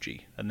any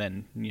emoji? And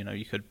then,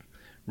 you could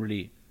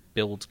really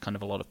build kind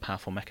of a lot of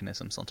powerful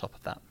mechanisms on top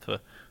of that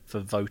for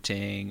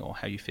voting or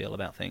how you feel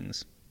about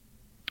things.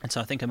 And so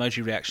I think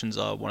emoji reactions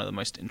are one of the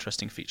most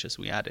interesting features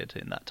we added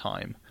in that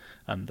time,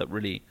 that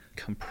really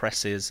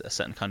compresses a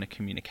certain kind of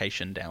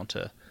communication down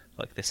to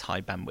like this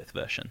high bandwidth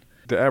version.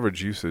 The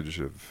average usage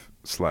of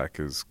Slack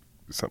is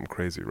something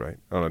crazy, right?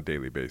 On a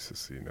daily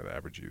basis, the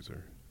average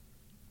user.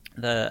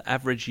 The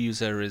average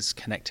user is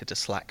connected to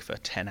Slack for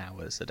 10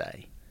 hours a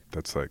day.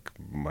 That's like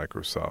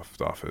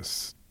Microsoft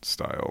Office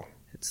style.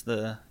 It's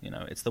the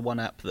one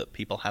app that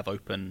people have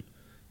open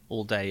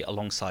all day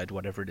alongside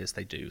whatever it is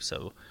they do.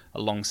 So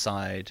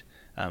alongside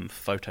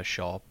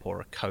Photoshop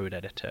or a code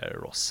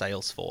editor or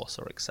Salesforce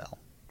or Excel.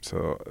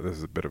 So this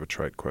is a bit of a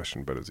trite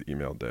question, but is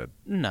email dead?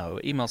 No,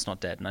 email's not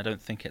dead, and I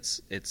don't think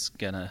it's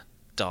gonna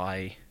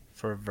die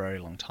for a very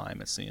long time.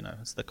 It's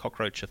it's the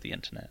cockroach of the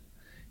internet.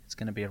 It's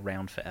gonna be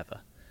around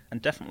forever,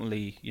 and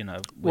definitely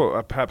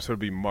perhaps it would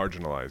be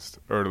marginalized,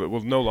 or it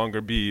will no longer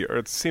be, or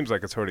it seems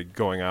like it's already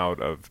going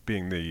out of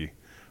being the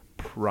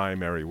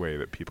primary way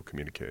that people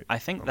communicate. I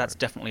think that's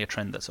definitely a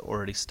trend that's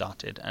already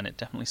started, and it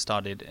definitely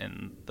started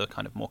in the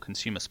kind of more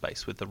consumer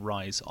space with the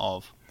rise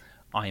of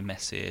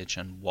iMessage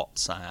and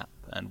WhatsApp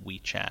and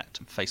WeChat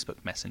and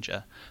Facebook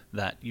Messenger,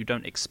 that you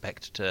don't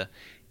expect to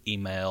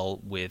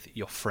email with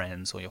your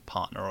friends or your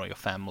partner or your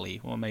family,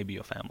 or maybe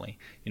your family,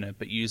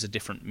 but use a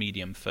different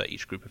medium for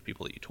each group of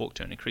people that you talk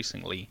to. And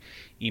increasingly,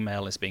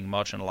 email is being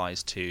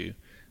marginalized to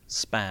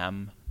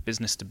spam,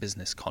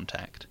 business-to-business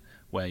contact,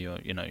 where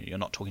you're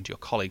not talking to your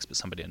colleagues but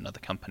somebody in another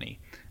company,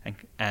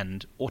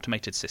 and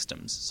automated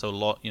systems. So a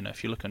lot,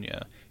 if you look on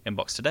your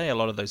inbox today, a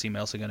lot of those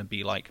emails are going to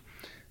be like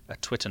a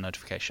Twitter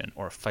notification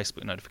or a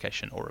Facebook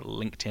notification or a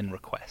LinkedIn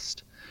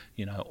request,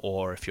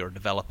 or if you're a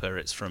developer,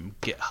 it's from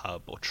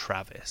GitHub or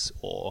Travis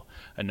or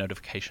a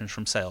notification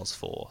from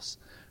Salesforce.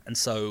 And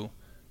so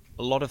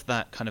a lot of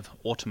that kind of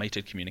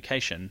automated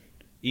communication,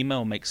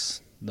 email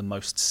makes the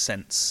most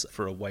sense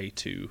for a way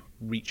to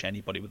reach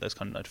anybody with those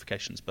kind of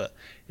notifications, but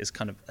is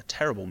kind of a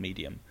terrible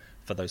medium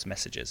for those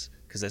messages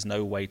because there's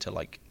no way to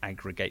like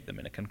aggregate them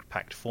in a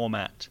compact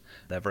format.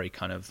 They're very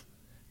kind of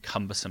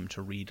cumbersome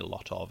to read a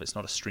lot of. It's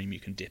not a stream you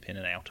can dip in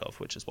and out of,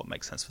 which is what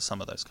makes sense for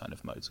some of those kind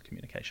of modes of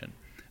communication,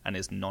 and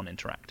is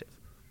non-interactive.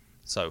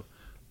 So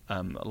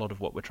a lot of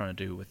what we're trying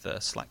to do with the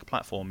Slack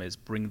platform is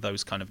bring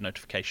those kind of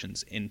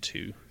notifications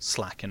into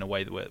Slack in a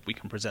way that we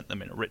can present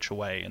them in a richer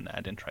way and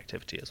add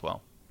interactivity as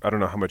well. I don't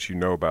know how much you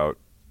know about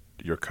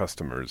your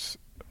customers,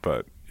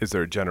 but is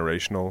there a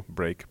generational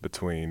break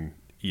between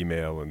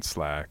email and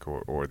Slack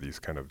or these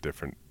kind of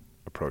different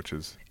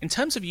approaches? In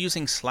terms of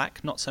using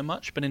Slack, not so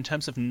much, but in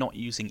terms of not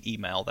using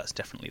email, that's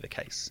definitely the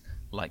case.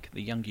 Like,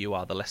 the younger you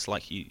are, the less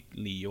likely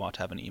you are to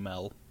have an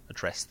email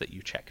address that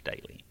you check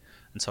daily.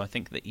 And so I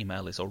think that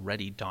email is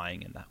already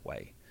dying in that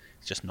way.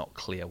 It's just not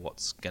clear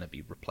what's going to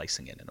be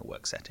replacing it in a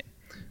work setting.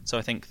 So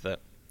I think that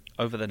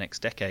over the next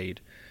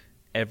decade,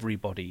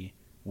 everybody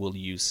will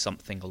use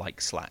something like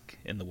Slack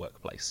in the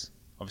workplace.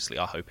 Obviously,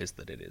 our hope is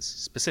that it is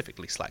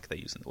specifically Slack they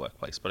use in the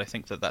workplace, but I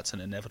think that that's an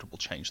inevitable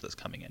change that's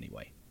coming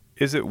anyway.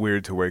 Is it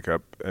weird to wake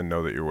up and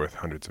know that you're worth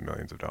hundreds of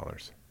millions of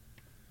dollars?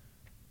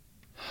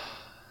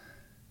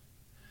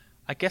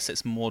 I guess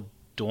it's more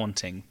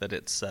daunting that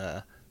it's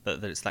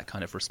that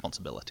kind of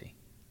responsibility.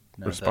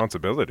 You know,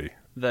 responsibility?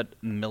 That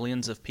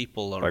millions of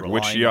people are like, relying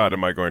which yacht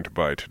am I going to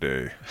buy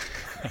today?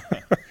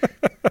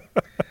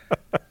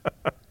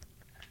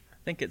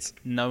 I think it's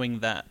knowing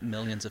that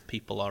millions of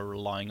people are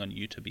relying on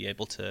you to be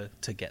able to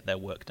get their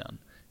work done.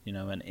 You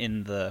know, and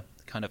in the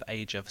kind of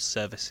age of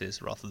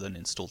services rather than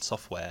installed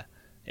software,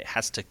 it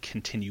has to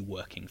continue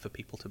working for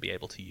people to be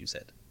able to use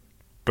it.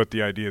 But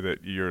the idea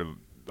that you're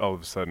all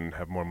of a sudden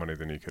have more money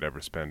than you could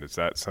ever spend, is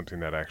that something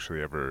that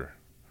actually ever...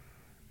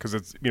 Because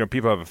it's, you know,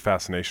 people have a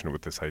fascination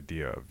with this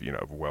idea of, you know,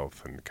 of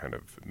wealth and kind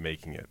of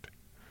making it.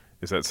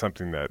 Is that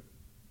something that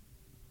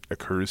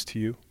occurs to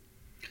you?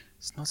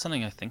 It's not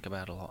something I think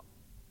about a lot.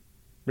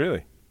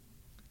 Really?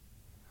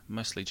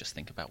 Mostly just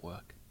think about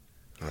work.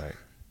 Right.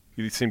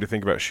 You seem to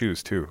think about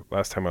shoes, too.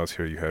 Last time I was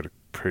here, you had a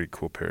pretty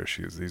cool pair of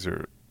shoes. These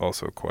are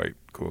also quite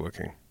cool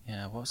looking.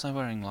 Yeah, what was I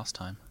wearing last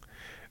time?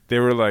 They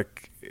were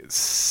like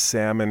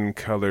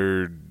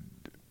salmon-colored,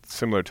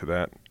 similar to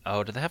that.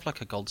 Oh, do they have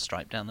like a gold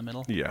stripe down the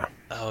middle? Yeah.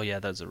 Oh, yeah,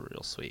 those are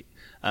real sweet.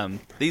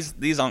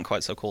 These aren't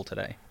quite so cool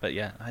today, but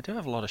yeah, I do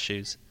have a lot of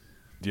shoes.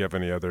 Do you have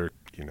any other,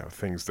 you know,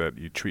 things that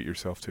you treat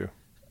yourself to?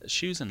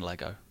 Shoes and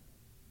Lego.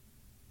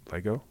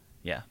 Lego?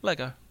 Yeah,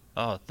 Lego.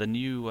 Oh, the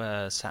new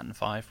Saturn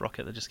V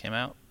rocket that just came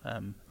out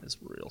is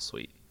real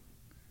sweet.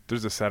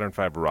 There's a Saturn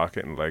V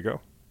rocket in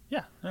Lego?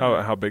 Yeah.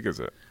 How big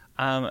is it?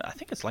 I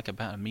think it's like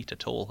about 1 meter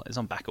tall. It's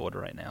on back order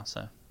right now,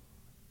 so.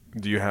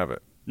 Do you have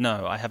it?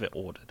 No, I have it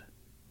ordered.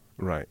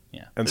 Right.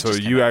 Yeah. And so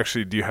you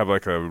actually, do you have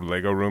like a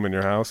Lego room in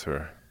your house,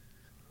 or?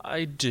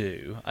 I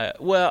do.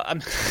 Well,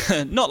 I'm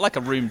not like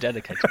a room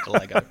dedicated to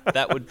Lego.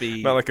 That would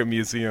be... Not like a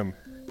museum.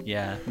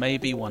 Yeah,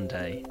 maybe one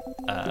day.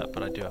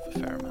 But I do have a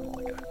fair amount of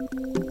Lego.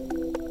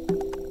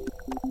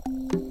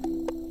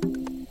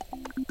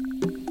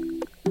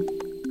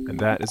 And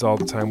that is all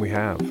the time we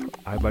have.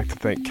 I'd like to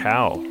thank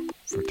Cal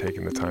for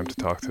taking the time to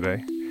talk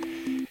today.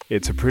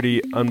 It's a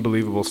pretty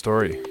unbelievable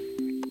story.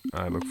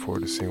 I look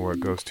forward to seeing where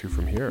it goes to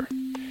from here.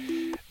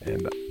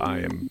 And I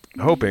am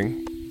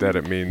hoping that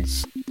it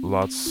means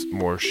lots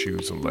more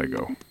shoes and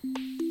Lego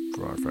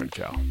for our friend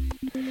Cal.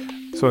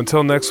 So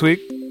until next week,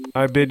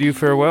 I bid you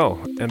farewell.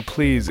 And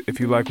please,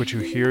 if you like what you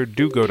hear,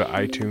 do go to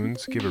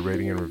iTunes, give a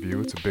rating and review.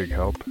 It's a big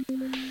help.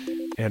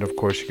 And of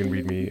course, you can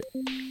read me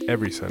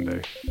every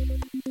Sunday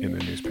in the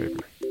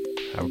newspaper.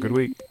 Have a good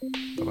week.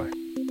 Bye-bye.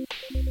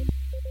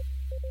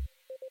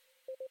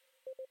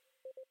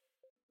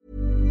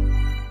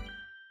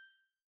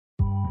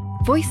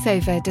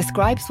 VoiceOver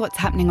describes what's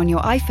happening on your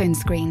iPhone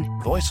screen,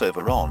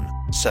 VoiceOver on,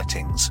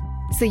 settings,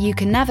 so you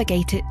can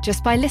navigate it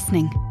just by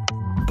listening.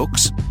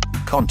 books,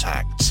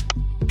 contacts,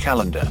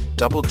 calendar,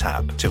 double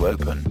tap to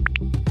open.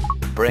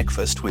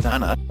 Breakfast with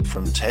Anna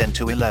from 10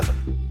 to 11.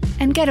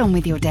 And get on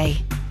with your day.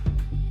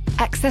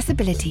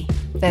 Accessibility.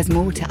 There's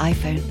more to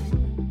iPhone.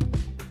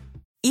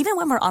 Even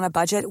when we're on a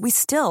budget, we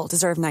still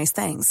deserve nice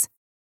things.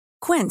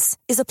 Quince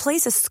is a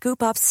place to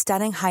scoop up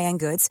stunning high-end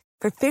goods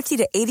for 50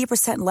 to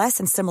 80% less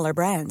than similar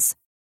brands.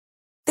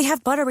 They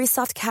have buttery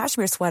soft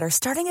cashmere sweaters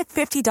starting at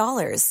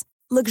 $50,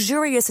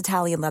 luxurious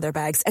Italian leather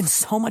bags, and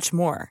so much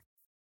more.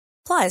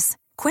 Plus,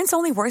 Quince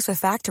only works with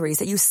factories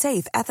that use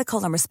safe,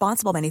 ethical, and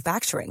responsible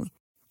manufacturing.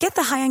 Get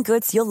the high-end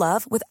goods you'll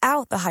love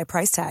without the high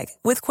price tag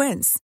with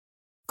Quince.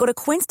 Go to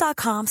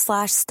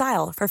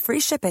quince.com/style for free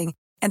shipping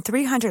and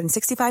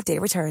 365-day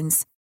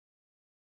returns.